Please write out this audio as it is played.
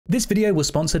This video was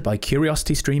sponsored by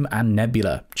CuriosityStream and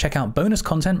Nebula. Check out bonus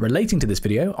content relating to this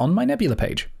video on my Nebula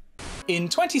page. In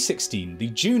 2016, the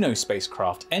Juno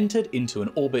spacecraft entered into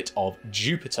an orbit of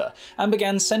Jupiter and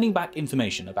began sending back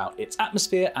information about its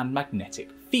atmosphere and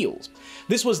magnetic field.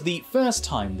 This was the first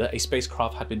time that a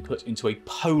spacecraft had been put into a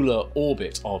polar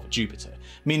orbit of Jupiter,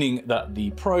 meaning that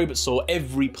the probe saw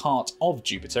every part of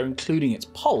Jupiter, including its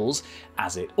poles,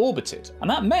 as it orbited. And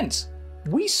that meant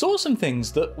we saw some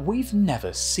things that we've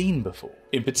never seen before.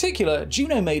 In particular,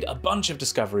 Juno made a bunch of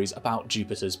discoveries about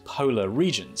Jupiter's polar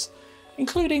regions,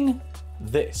 including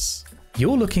this.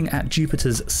 You're looking at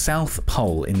Jupiter's south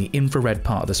pole in the infrared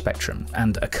part of the spectrum,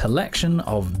 and a collection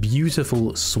of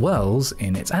beautiful swirls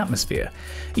in its atmosphere.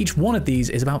 Each one of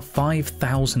these is about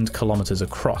 5,000 kilometers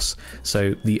across,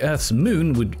 so the Earth's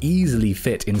moon would easily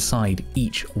fit inside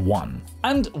each one.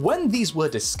 And when these were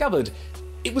discovered,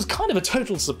 it was kind of a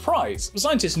total surprise.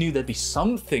 Scientists knew there'd be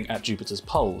something at Jupiter's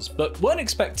poles, but weren't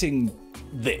expecting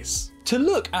this. To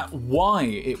look at why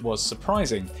it was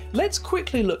surprising, let's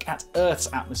quickly look at Earth's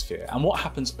atmosphere and what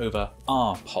happens over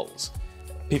our poles.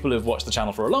 People who've watched the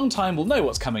channel for a long time will know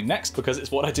what's coming next because it's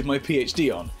what I did my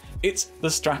PhD on. It's the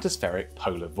stratospheric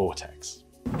polar vortex.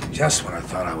 Just when I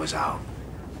thought I was out,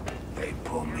 they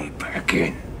pulled me back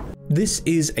in. This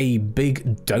is a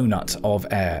big donut of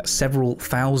air, several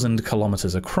thousand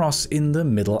kilometers across in the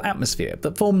middle atmosphere,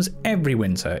 that forms every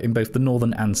winter in both the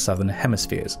northern and southern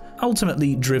hemispheres,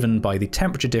 ultimately driven by the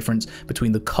temperature difference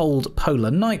between the cold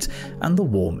polar night and the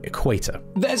warm equator.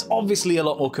 There's obviously a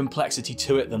lot more complexity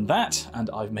to it than that, and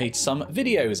I've made some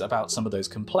videos about some of those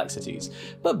complexities,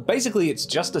 but basically it's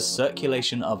just a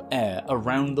circulation of air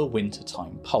around the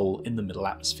wintertime pole in the middle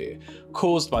atmosphere,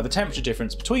 caused by the temperature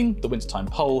difference between the wintertime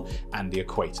pole and the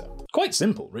equator. Quite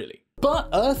simple, really. But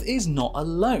Earth is not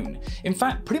alone. In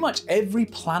fact, pretty much every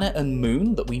planet and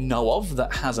moon that we know of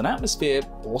that has an atmosphere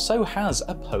also has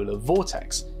a polar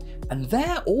vortex. And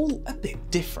they're all a bit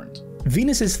different.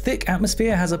 Venus's thick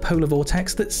atmosphere has a polar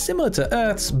vortex that's similar to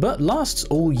Earth's, but lasts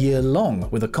all year long,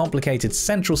 with a complicated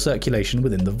central circulation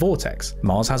within the vortex.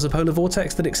 Mars has a polar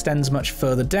vortex that extends much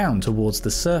further down towards the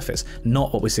surface,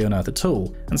 not what we see on Earth at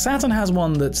all. And Saturn has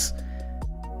one that's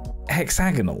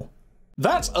hexagonal.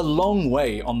 That's a long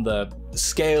way on the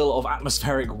scale of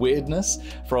atmospheric weirdness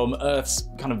from Earth's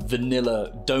kind of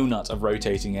vanilla donut of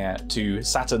rotating air to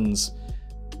Saturn's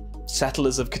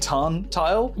Settlers of Catan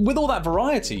tile. With all that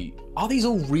variety, are these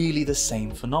all really the same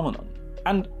phenomenon?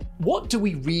 And what do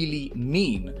we really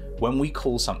mean when we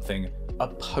call something a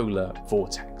polar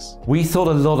vortex? We thought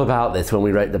a lot about this when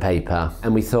we wrote the paper,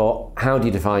 and we thought, how do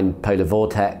you define polar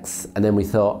vortex? And then we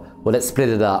thought, well, let's split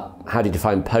it up. How do you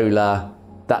define polar?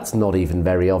 That's not even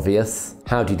very obvious.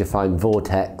 How do you define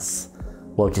vortex?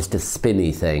 Well, just a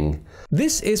spinny thing.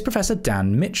 This is Professor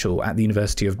Dan Mitchell at the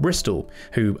University of Bristol,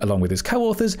 who, along with his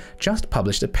co-authors, just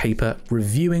published a paper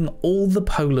reviewing all the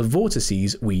polar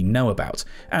vortices we know about,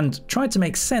 and tried to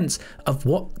make sense of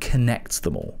what connects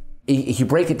them all. If you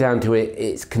break it down to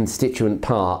its constituent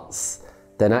parts,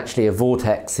 then actually a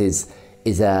vortex is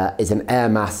an air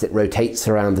mass that rotates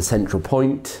around the central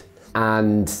point.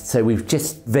 And so we've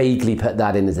just vaguely put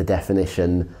that in as a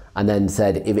definition, and then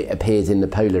said if it appears in the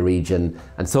polar region,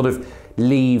 and sort of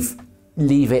leave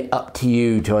it up to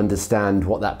you to understand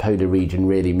what that polar region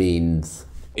really means.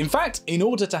 In fact, in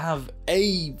order to have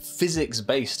a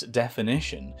physics-based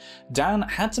definition, Dan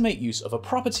had to make use of a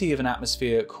property of an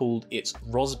atmosphere called its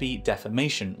Rossby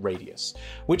deformation radius,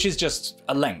 which is just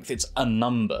a length, it's a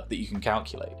number that you can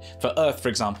calculate. For Earth, for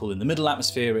example, in the middle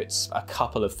atmosphere, it's a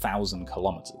couple of thousand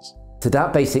kilometers. So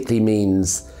that basically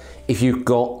means if you've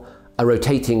got a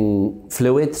rotating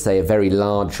fluid, say a very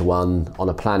large one on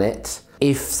a planet,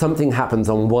 if something happens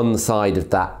on one side of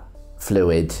that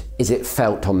fluid, is it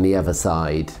felt on the other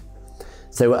side?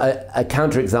 So a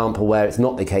counterexample where it's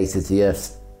not the case is the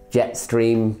Earth's jet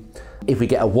stream. If we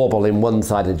get a wobble in one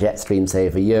side of the jet stream, say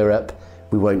over Europe,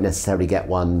 we won't necessarily get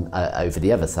one over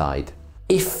the other side.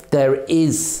 If there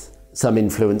is some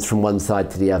influence from one side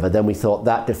to the other, then we thought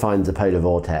that defines a polar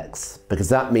vortex, because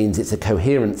that means it's a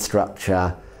coherent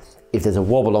structure. If there's a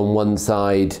wobble on one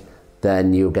side,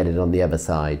 then you'll get it on the other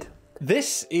side.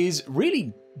 This is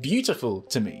really beautiful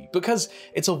to me because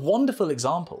it's a wonderful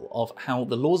example of how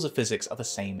the laws of physics are the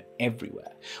same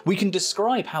everywhere. We can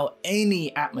describe how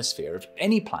any atmosphere of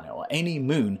any planet or any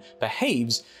moon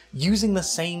behaves using the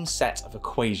same set of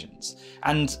equations.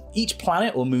 And each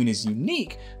planet or moon is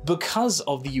unique because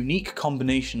of the unique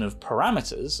combination of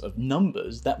parameters, of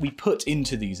numbers, that we put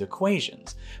into these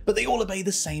equations. But they all obey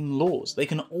the same laws. They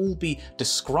can all be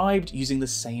described using the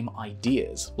same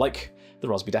ideas, like the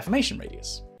Rossby deformation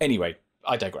radius. Anyway,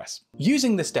 I digress.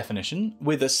 Using this definition,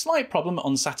 with a slight problem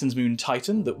on Saturn's moon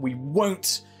Titan that we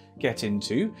won't get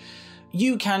into,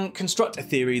 you can construct a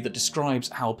theory that describes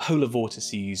how polar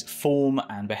vortices form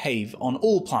and behave on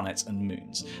all planets and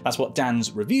moons. That's what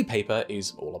Dan's review paper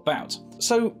is all about.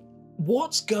 So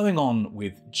what's going on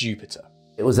with Jupiter?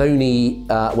 It was only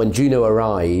when Juno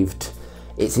arrived,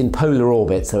 it's in polar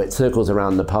orbit, so it circles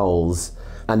around the poles,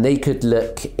 and they could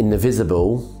look in the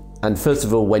visible. And first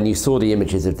of all, when you saw the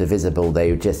images of the visible,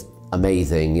 they were just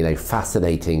amazing, you know,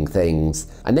 fascinating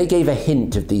things. And they gave a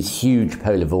hint of these huge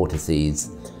polar vortices.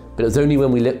 But it was only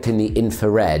when we looked in the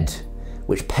infrared,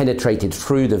 which penetrated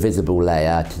through the visible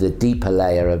layer to the deeper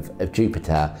layer of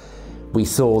Jupiter, we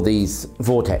saw these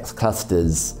vortex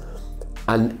clusters.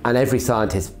 And every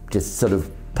scientist just sort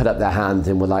of put up their hands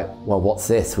and were like, well, what's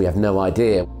this? We have no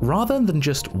idea. Rather than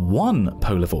just one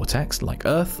polar vortex like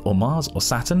Earth or Mars or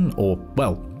Saturn or,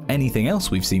 well, anything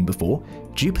else we've seen before,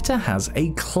 Jupiter has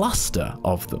a cluster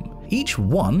of them. Each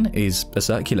one is a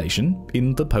circulation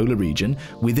in the polar region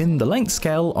within the length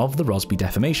scale of the Rossby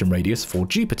deformation radius for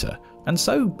Jupiter, and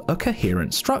so a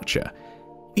coherent structure.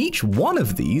 Each one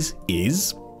of these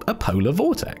is a polar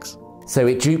vortex. So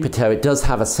at Jupiter, it does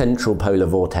have a central polar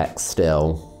vortex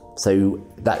still. So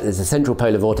that there's a central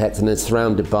polar vortex and it's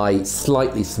surrounded by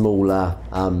slightly smaller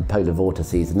polar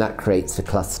vortices, and that creates a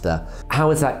cluster.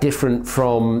 How is that different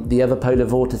from the other polar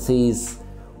vortices?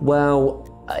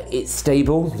 Well, it's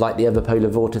stable like the other polar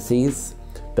vortices,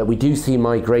 but we do see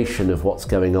migration of what's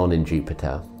going on in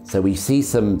Jupiter. So we see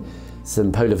some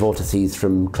polar vortices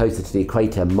from closer to the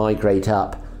equator migrate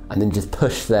up and then just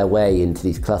push their way into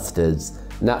these clusters,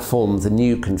 and that forms a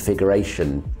new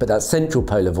configuration. But that central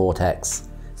polar vortex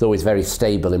is always very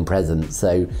stable in presence,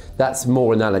 so that's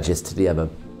more analogous to the other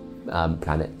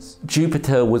planets.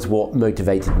 Jupiter was what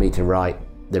motivated me to write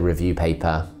the review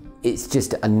paper. It's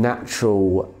just a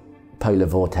natural polar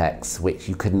vortex which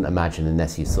you couldn't imagine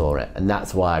unless you saw it, and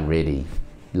that's why I really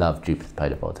love Jupiter's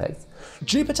polar vortex.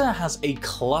 Jupiter has a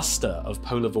cluster of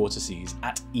polar vortices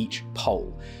at each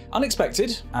pole.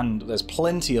 Unexpected, and there's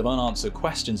plenty of unanswered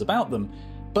questions about them,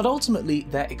 but ultimately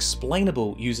they're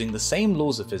explainable using the same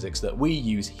laws of physics that we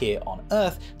use here on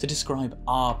Earth to describe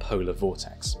our polar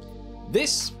vortex.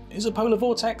 This is a polar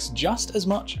vortex just as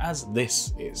much as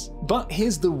this is. But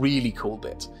here's the really cool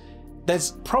bit.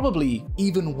 There's probably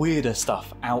even weirder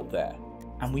stuff out there,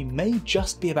 and we may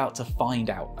just be about to find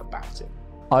out about it.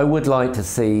 I would like to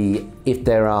see if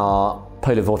there are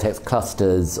polar vortex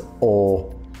clusters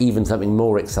or even something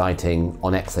more exciting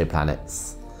on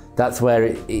exoplanets. That's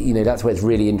where that's where it's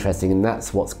really interesting, and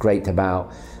that's what's great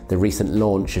about the recent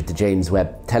launch of the James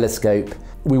Webb Telescope.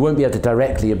 We won't be able to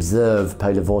directly observe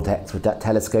polar vortex with that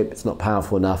telescope, it's not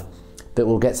powerful enough, but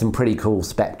we'll get some pretty cool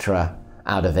spectra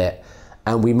out of it.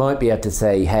 And we might be able to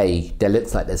say, hey, there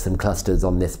looks like there's some clusters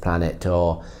on this planet,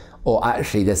 or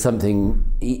actually there's something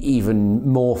even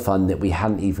more fun that we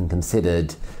hadn't even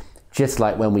considered, just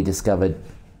like when we discovered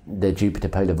the Jupiter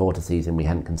polar vortices and we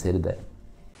hadn't considered it.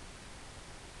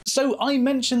 So I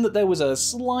mentioned that there was a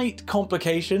slight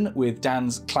complication with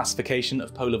Dan's classification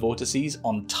of polar vortices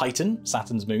on Titan,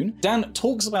 Saturn's moon. Dan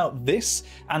talks about this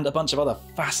and a bunch of other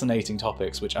fascinating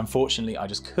topics, which unfortunately I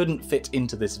just couldn't fit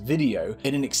into this video,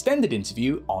 in an extended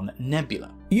interview on Nebula.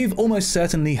 You've almost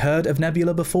certainly heard of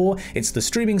Nebula before. It's the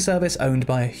streaming service owned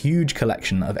by a huge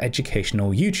collection of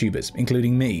educational YouTubers,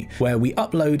 including me, where we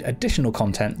upload additional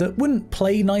content that wouldn't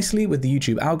play nicely with the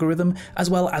YouTube algorithm, as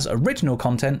well as original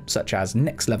content such as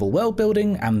next level world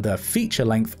building and the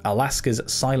feature-length Alaska's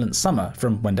Silent Summer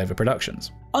from Wendover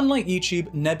Productions. Unlike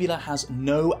YouTube, Nebula has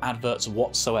no adverts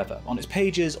whatsoever on its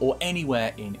pages or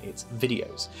anywhere in its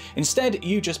videos. Instead,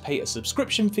 you just pay a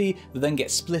subscription fee that then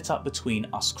gets split up between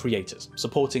us creators,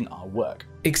 supporting our work.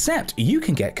 Except you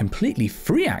can get completely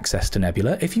free access to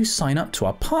Nebula if you sign up to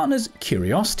our partner's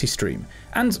Curiosity stream.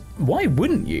 And why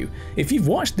wouldn't you? If you've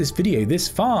watched this video this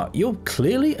far, you're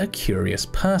clearly a curious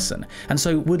person, and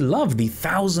so would love the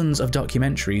thousands of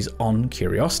documentaries on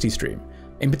Curiosity stream.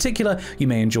 In particular, you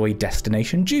may enjoy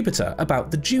Destination Jupiter about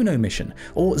the Juno mission,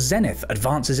 or Zenith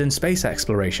Advances in Space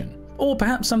Exploration, or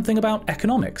perhaps something about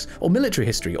economics, or military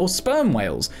history, or sperm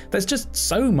whales. There's just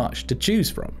so much to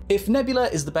choose from. If Nebula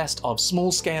is the best of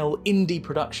small-scale indie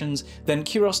productions, then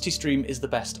Curiosity Stream is the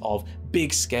best of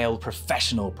big-scale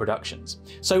professional productions.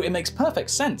 So it makes perfect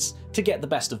sense to get the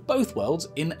best of both worlds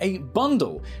in a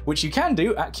bundle, which you can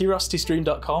do at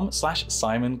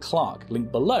curiositystream.com/Simon Clark,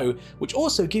 link below, which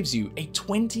also gives you a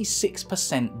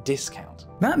 26% discount.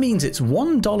 That means it's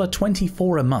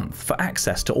 $1.24 a month for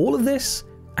access to all of this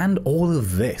and all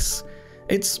of this.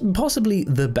 It's possibly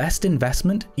the best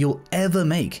investment you'll ever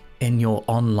make in your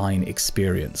online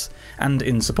experience and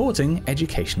in supporting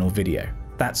educational video.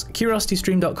 That's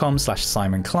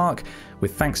curiositystream.com/Simon Clark,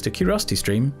 with thanks to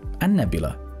CuriosityStream and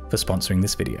Nebula for sponsoring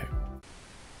this video.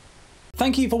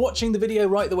 Thank you for watching the video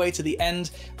right the way to the end.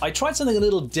 I tried something a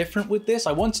little different with this.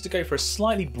 I wanted to go for a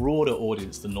slightly broader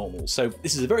audience than normal. So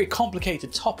this is a very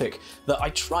complicated topic that I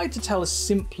tried to tell as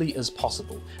simply as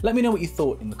possible. Let me know what you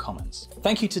thought in the comments.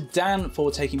 Thank you to Dan for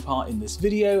taking part in this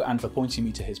video and for pointing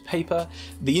me to his paper.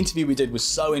 The interview we did was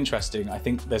so interesting. I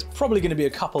think there's probably going to be a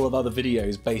couple of other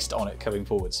videos based on it coming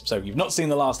forwards. So you've not seen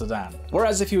the last of Dan.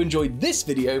 Whereas if you enjoyed this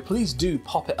video, please do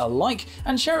pop it a like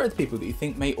and share it with people that you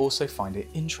think may also find it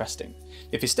interesting.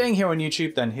 If you're staying here on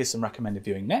YouTube, then here's some recommended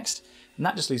viewing next. And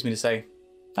that just leaves me to say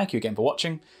thank you again for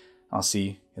watching. I'll see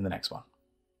you in the next one.